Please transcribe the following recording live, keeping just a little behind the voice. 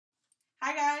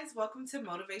Hi guys, welcome to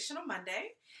Motivational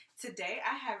Monday. Today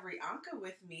I have Rianka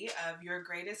with me of Your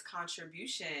Greatest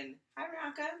Contribution. Hi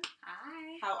Rianka.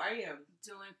 Hi. How are you?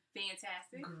 Doing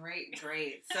fantastic.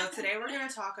 Great. So today we're going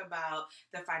to talk about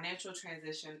the financial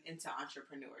transition into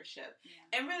entrepreneurship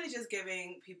and really just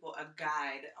giving people a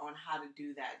guide on how to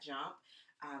do that jump,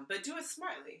 but do it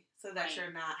smartly so that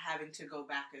you're not having to go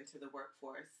back into the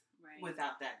workforce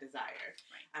without that desire.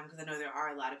 Because I know there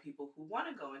are a lot of people who want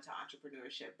to go into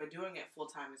entrepreneurship, but doing it full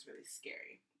time is really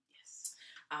scary. Yes.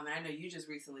 And I know you just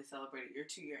recently celebrated your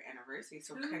 2-year anniversary,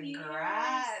 so 2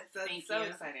 congrats! That's Thank so you.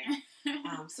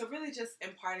 exciting. So really just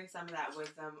imparting some of that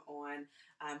wisdom on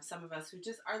some of us who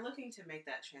just are looking to make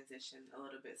that transition a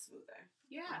little bit smoother.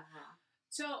 Yeah.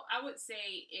 So I would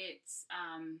say it's,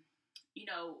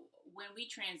 when we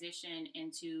transition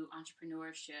into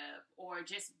entrepreneurship or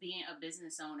just being a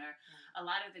business owner, a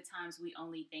lot of the times we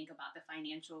only think about the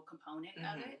financial component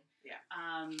of it. Yeah.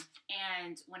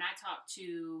 And when I talk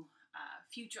to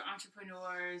future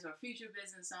entrepreneurs or future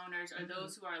business owners or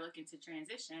those who are looking to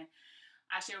transition,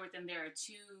 I share with them there are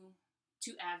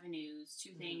two avenues,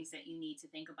 two things that you need to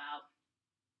think about.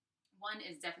 One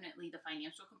is definitely the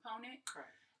financial component.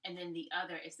 Correct. And then the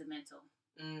other is the mental.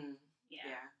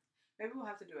 Yeah. Maybe we'll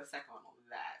have to do a second one on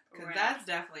that. Because that's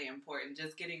definitely important.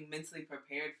 Just getting mentally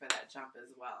prepared for that jump as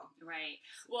well. Right.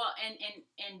 Well,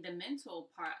 and the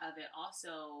mental part of it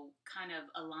also kind of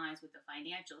aligns with the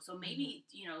financial. So maybe,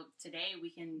 today we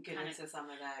can get into some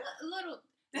of that.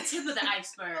 The tip of the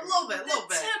iceberg. a little bit.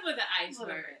 The tip of the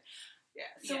iceberg. Yeah.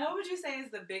 So what would you say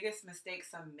is the biggest mistake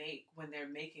some make when they're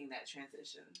making that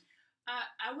transition?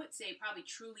 I would say probably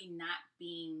truly not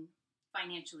being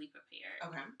financially prepared.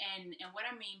 Okay. And what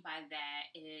I mean by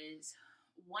that is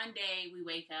one day we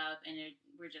wake up and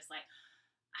we're just like,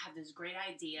 I have this great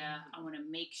idea. I want to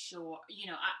make sure,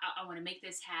 I want to make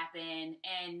this happen.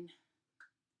 And,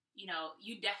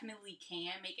 you definitely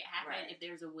can make it happen. If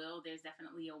there's a will, there's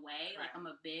definitely a way. Like I'm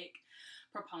a big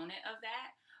proponent of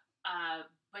that.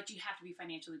 But you have to be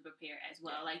financially prepared as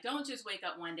well. Like, don't just wake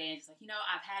up one day and just like,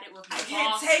 I've had it with my boss. I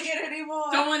can't take it anymore.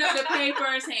 Throwing up the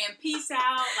paper, saying peace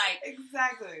out. Like,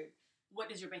 exactly. What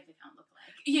does your bank account look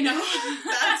like?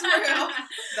 That's real.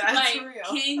 That's real.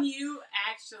 Can you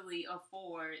actually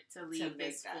afford to leave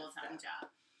this full-time job?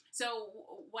 So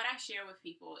what I share with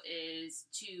people is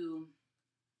to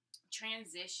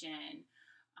transition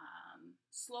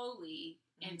slowly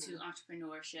into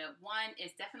entrepreneurship. One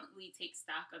is definitely take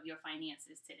stock of your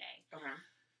finances today. Okay.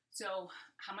 So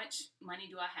how much money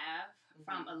do I have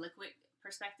from a liquid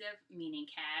perspective, meaning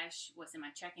cash, what's in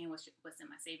my checking, what's in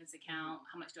my savings account,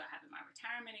 how much do I have in my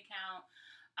retirement account?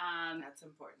 That's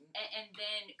important. And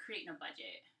then creating a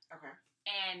budget. Okay.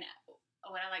 And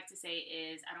what I like to say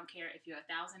is, I don't care if you're a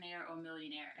thousandaire or a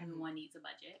millionaire, everyone needs a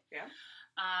budget. Yeah.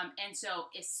 And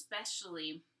so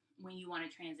especially when you want to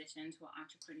transition to an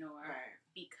entrepreneur,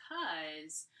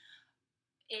 because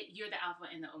you're the alpha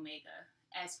and the omega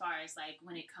as far as like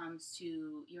when it comes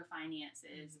to your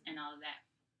finances and all of that.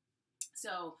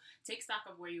 So take stock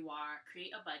of where you are,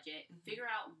 create a budget, figure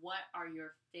out what are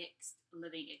your fixed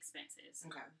living expenses.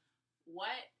 Okay.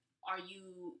 What are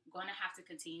you going to have to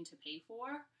continue to pay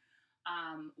for,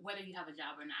 whether you have a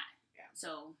job or not? Yeah.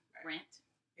 So rent,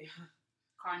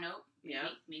 car note,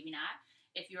 maybe not.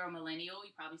 If you're a millennial,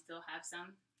 you probably still have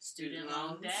some student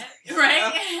loan debt,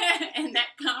 right? And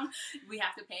that we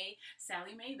have to pay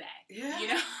Sally Mae back.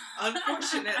 Yeah.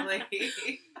 Unfortunately.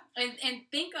 and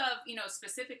think of,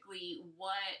 specifically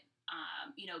what,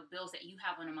 bills that you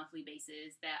have on a monthly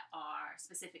basis that are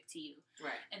specific to you.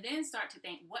 Right. And then start to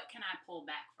think, what can I pull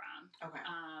back from? Okay.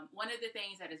 One of the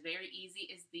things that is very easy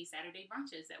is the Saturday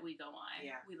brunches that we go on.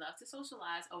 Yeah. We love to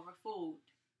socialize over food.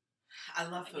 I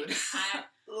love food. I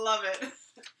love it.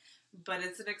 But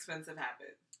it's an expensive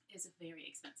habit. It's a very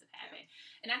expensive habit.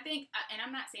 And I think, and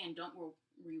I'm not saying don't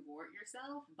reward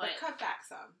yourself, but cut back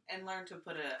some and learn to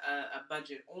put a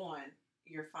budget on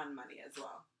your fun money as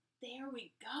well. There we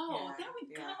go. Yeah, There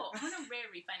we go.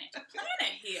 Honorary financial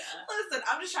planner here. Listen,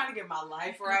 I'm just trying to get my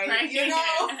life right.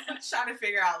 I'm trying to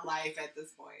figure out life at this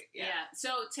point. Yeah.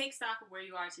 So take stock of where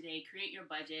you are today. Create your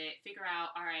budget. Figure out,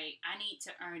 all right, I need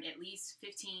to earn at least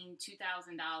 $1,500,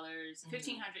 $2,000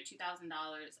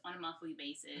 on a monthly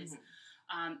basis.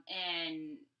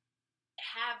 And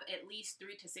have at least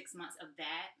 3 to 6 months of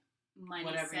that money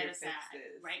set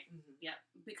aside. Right? Yep.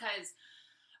 Because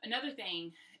another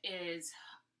thing is,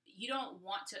 you don't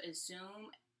want to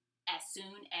assume as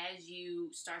soon as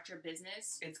you start your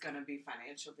business it's going to be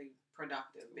financially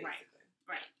productive, basically.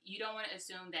 Right. You don't want to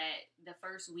assume that the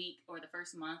first week or the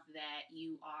first month that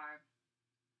you are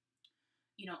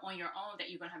on your own that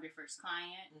you're going to have your first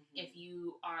client. If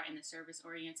you are in the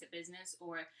service-oriented business,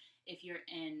 or if you're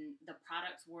in the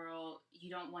products world, you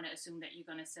don't want to assume that you're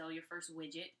going to sell your first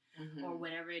widget or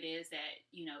whatever it is that,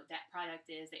 that product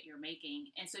is that you're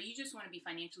making. And so you just want to be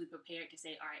financially prepared to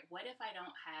say, all right, what if I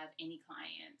don't have any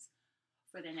clients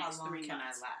for the next 3 months? How long can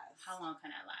I last? How long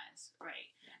can I last?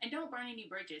 Right. And don't burn any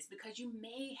bridges, because you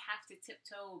may have to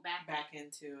tiptoe back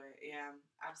into it. Yeah,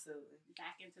 absolutely.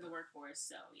 Back into the workforce.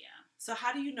 So, yeah. So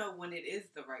how do you know when it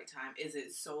is the right time? Is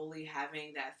it solely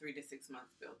having that 3 to 6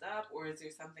 months built up, or is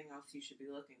there something else you should be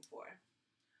looking for?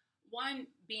 One,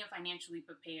 being financially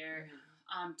prepared.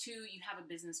 2, you have a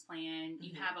business plan.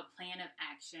 You have a plan of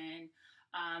action.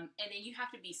 And then you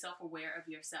have to be self-aware of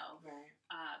yourself. Right.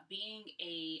 Being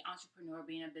a entrepreneur,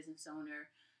 being a business owner,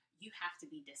 you have to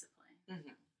be disciplined.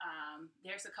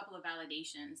 There's a couple of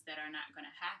validations that are not going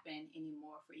to happen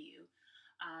anymore for you.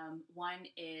 One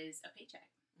is a paycheck.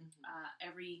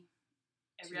 Every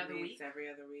other week.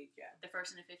 Every other week, yeah. The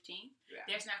 1st and the 15th. Yeah.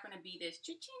 There's not going to be this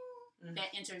cha-ching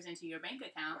that enters into your bank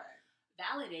account,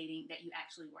 validating that you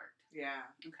actually worked. Yeah.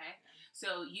 Okay? Yeah.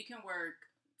 So you can work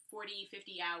 40,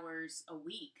 50 hours a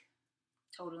week,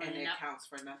 totaling and it up counts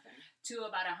for nothing, to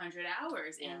about 100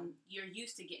 hours, and you're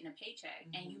used to getting a paycheck,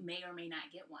 and you may or may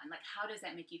not get one. Like, how does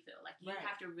that make you feel? Like, you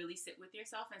have to really sit with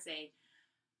yourself and say,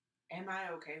 am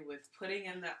I okay with putting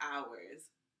in the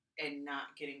hours and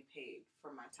not getting paid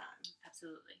for my time?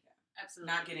 Absolutely. Yeah.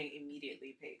 Absolutely. Not getting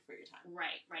immediately paid for your time.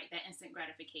 Right. That instant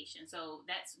gratification. So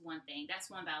that's one thing. That's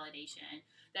one validation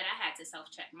that I had to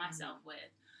self-check myself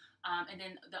with. And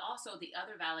then the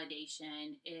other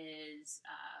validation is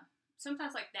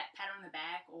sometimes like that pat on the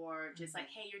back, or just like,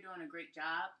 hey, you're doing a great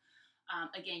job.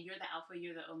 Again, you're the alpha,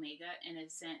 you're the omega, in a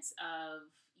sense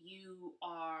of you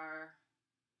are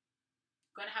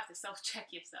going to have to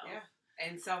self-check yourself. Yeah.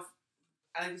 And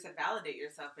like you said, validate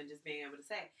yourself, and just being able to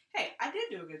say, hey, I did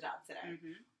do a good job today.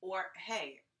 Or,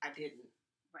 hey, I didn't.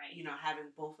 Right.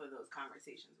 Having both of those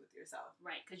conversations with yourself.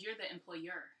 Right, because you're the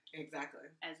employer. Exactly.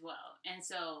 As well. And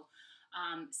so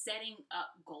setting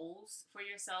up goals for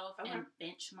yourself and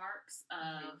benchmarks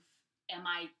of, am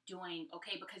I doing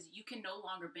okay? Because you can no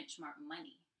longer benchmark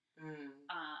money.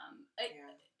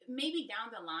 Maybe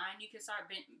down the line you can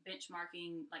start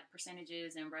benchmarking like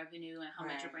percentages and revenue and how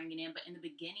much you're bringing in, but in the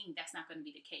beginning that's not going to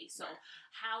be the case. So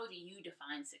how do you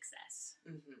define success?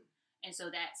 And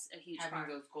so that's a huge part. Having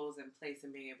those goals in place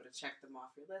and being able to check them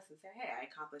off your list and say, hey, I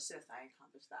accomplished this, I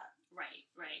accomplished that. Right.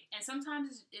 And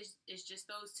sometimes it's just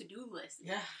those to-do lists.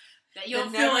 Yeah. That you'll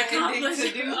feel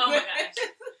accomplished. Oh my gosh.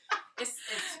 It's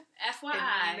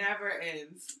FYI. It never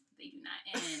ends. They do not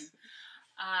end.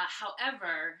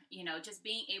 However, just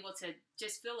being able to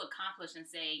just feel accomplished and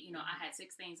say, I had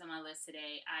 6 things on my list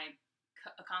today. I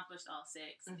accomplished all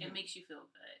 6. It makes you feel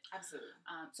good. Absolutely.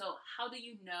 So how do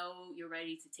you know you're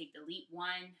ready to take the leap?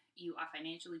 One, you are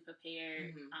financially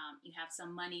prepared. You have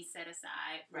some money set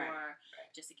aside for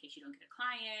just in case you don't get a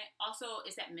client. Also,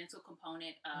 it's that mental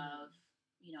component of,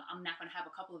 I'm not going to have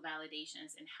a couple of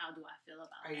validations, and how do I feel about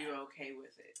that? Are you okay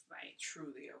with it? Right.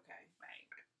 Truly okay. Right.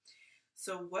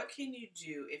 So what can you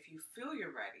do if you feel you're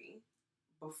ready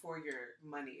before your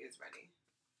money is ready?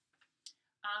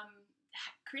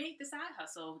 Create the side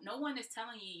hustle. No one is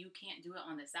telling you can't do it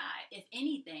on the side. If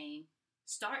anything,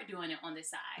 start doing it on the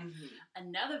side.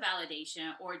 Another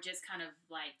validation, or just kind of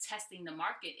like testing the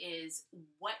market, is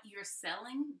what you're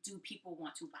selling. Do people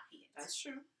want to buy it? That's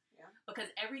true. Yeah. Because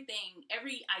every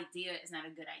idea is not a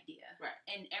good idea. Right.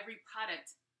 And every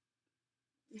product,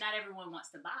 not everyone wants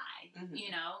to buy,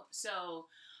 So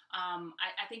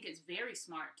I think it's very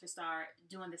smart to start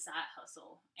doing the side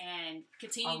hustle and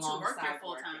continue to work your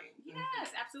full time.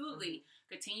 Yes, absolutely.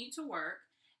 Continue to work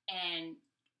and,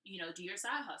 do your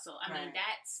side hustle. I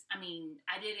mean,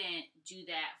 I didn't do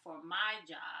that for my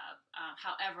job.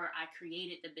 However, I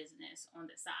created the business on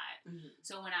the side.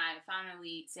 So when I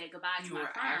finally said goodbye to my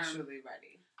firm, actually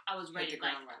ready. I was ready.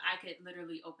 Like, I could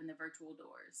literally open the virtual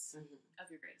doors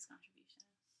of your greatest contribution.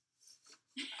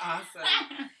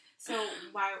 Awesome. So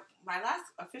my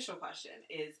last official question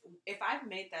is, if I've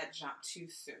made that jump too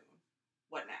soon,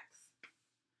 what next?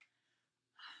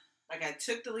 Like, I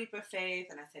took the leap of faith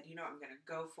and I said, I'm going to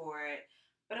go for it.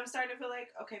 But I'm starting to feel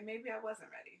like, okay, maybe I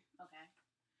wasn't ready. Okay.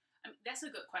 That's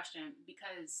a good question,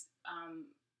 because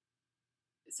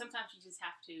sometimes you just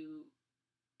have to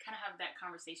kind of have that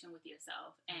conversation with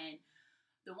yourself. And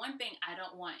the one thing I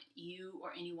don't want you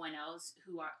or anyone else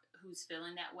who's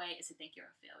feeling that way is to think you're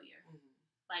a failure.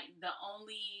 Like, the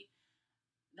only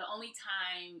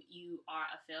time you are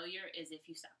a failure is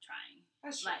if you stop trying.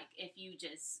 That's true. Like, if you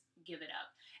just give it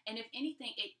up. And if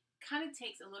anything, it kind of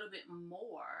takes a little bit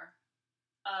more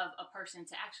of a person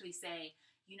to actually say,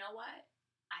 you know what?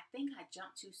 I think I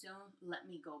jumped too soon. Let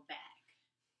me go back.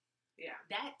 Yeah.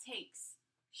 That takes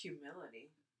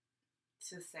humility,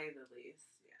 to say the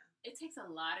least. Yeah. It takes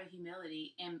a lot of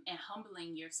humility and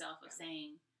humbling yourself of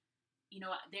saying, you know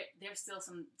what, there's still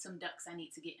some ducks I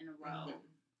need to get in a row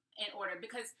in order.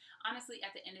 Because honestly,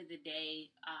 at the end of the day,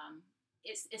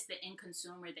 it's the end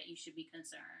consumer that you should be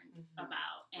concerned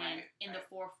about and in the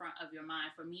forefront of your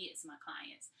mind. For me, it's my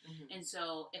clients. And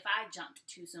so if I jumped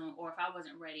too soon, or if I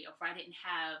wasn't ready, or if I didn't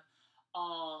have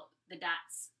all the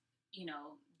dots, you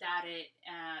know, dotted,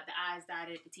 the I's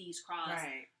dotted, the T's crossed,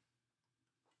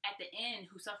 at the end,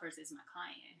 who suffers is my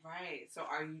client. Right. So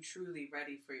are you truly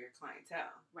ready for your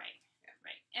clientele? Right. Yeah.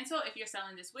 Right. And so if you're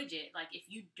selling this widget, like if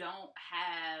you don't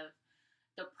have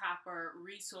the proper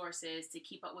resources to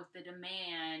keep up with the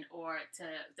demand or to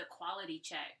the quality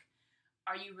check,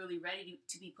 are you really ready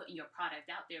to be putting your product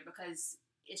out there? Because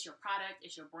it's your product,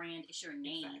 it's your brand, it's your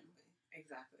name.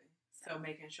 Exactly. So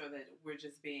making sure that we're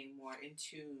just being more in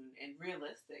tune and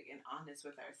realistic and honest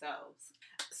with ourselves.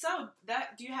 So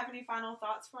do you have any final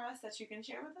thoughts for us that you can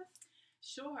share with us?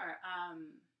 Sure.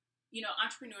 You know,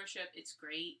 entrepreneurship, it's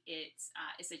great. It's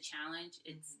a challenge.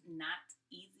 It's not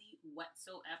easy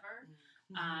whatsoever.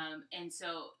 And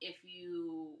so if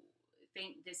you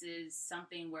think this is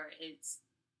something where it's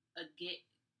a get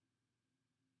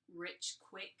rich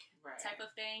quick type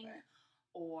of thing,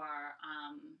 or,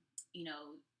 you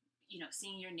know,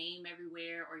 seeing your name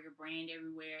everywhere or your brand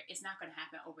everywhere, it's not going to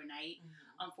happen overnight.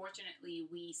 Unfortunately,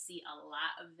 we see a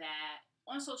lot of that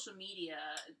on social media.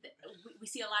 We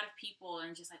see a lot of people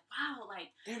and just like, wow, like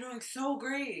they're doing so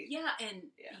great. Yeah, and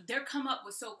their come up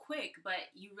was so quick, but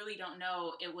you really don't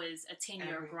know it was a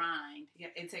 10-year grind. Yeah,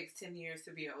 it takes 10 years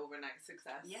to be an overnight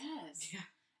success. Yes. Yeah.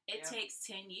 It takes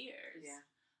 10 years. Yeah.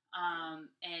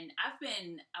 And I've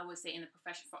been, I would say, in the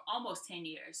profession for almost 10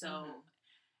 years. So,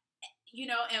 you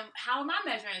know, and how am I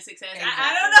measuring success? Exactly.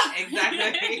 I don't know.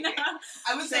 Exactly. You know?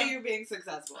 I would say you're being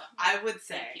successful. I would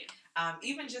say. Thank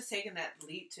you. Even just taking that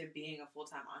leap to being a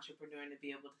full-time entrepreneur and to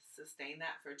be able to sustain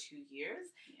that for 2 years,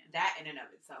 that in and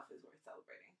of itself is worth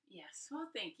celebrating. Yes. Well,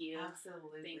 thank you.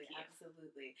 Absolutely. Thank you.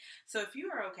 Absolutely. So if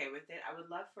you are okay with it, I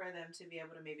would love for them to be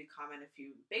able to maybe comment a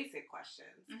few basic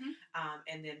questions.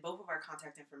 And then both of our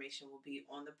contact information will be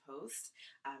on the post.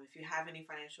 If you have any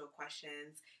financial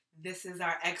questions, this is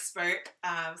our expert.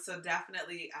 So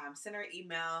definitely send her an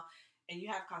email. And you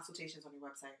have consultations on your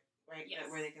website, right? Yes.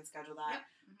 Where they can schedule that? Yep.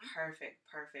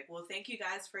 Perfect. Well, thank you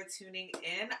guys for tuning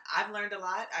in. I've learned a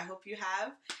lot. I hope you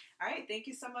have. All right. Thank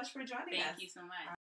you so much for joining us. Thank you so much.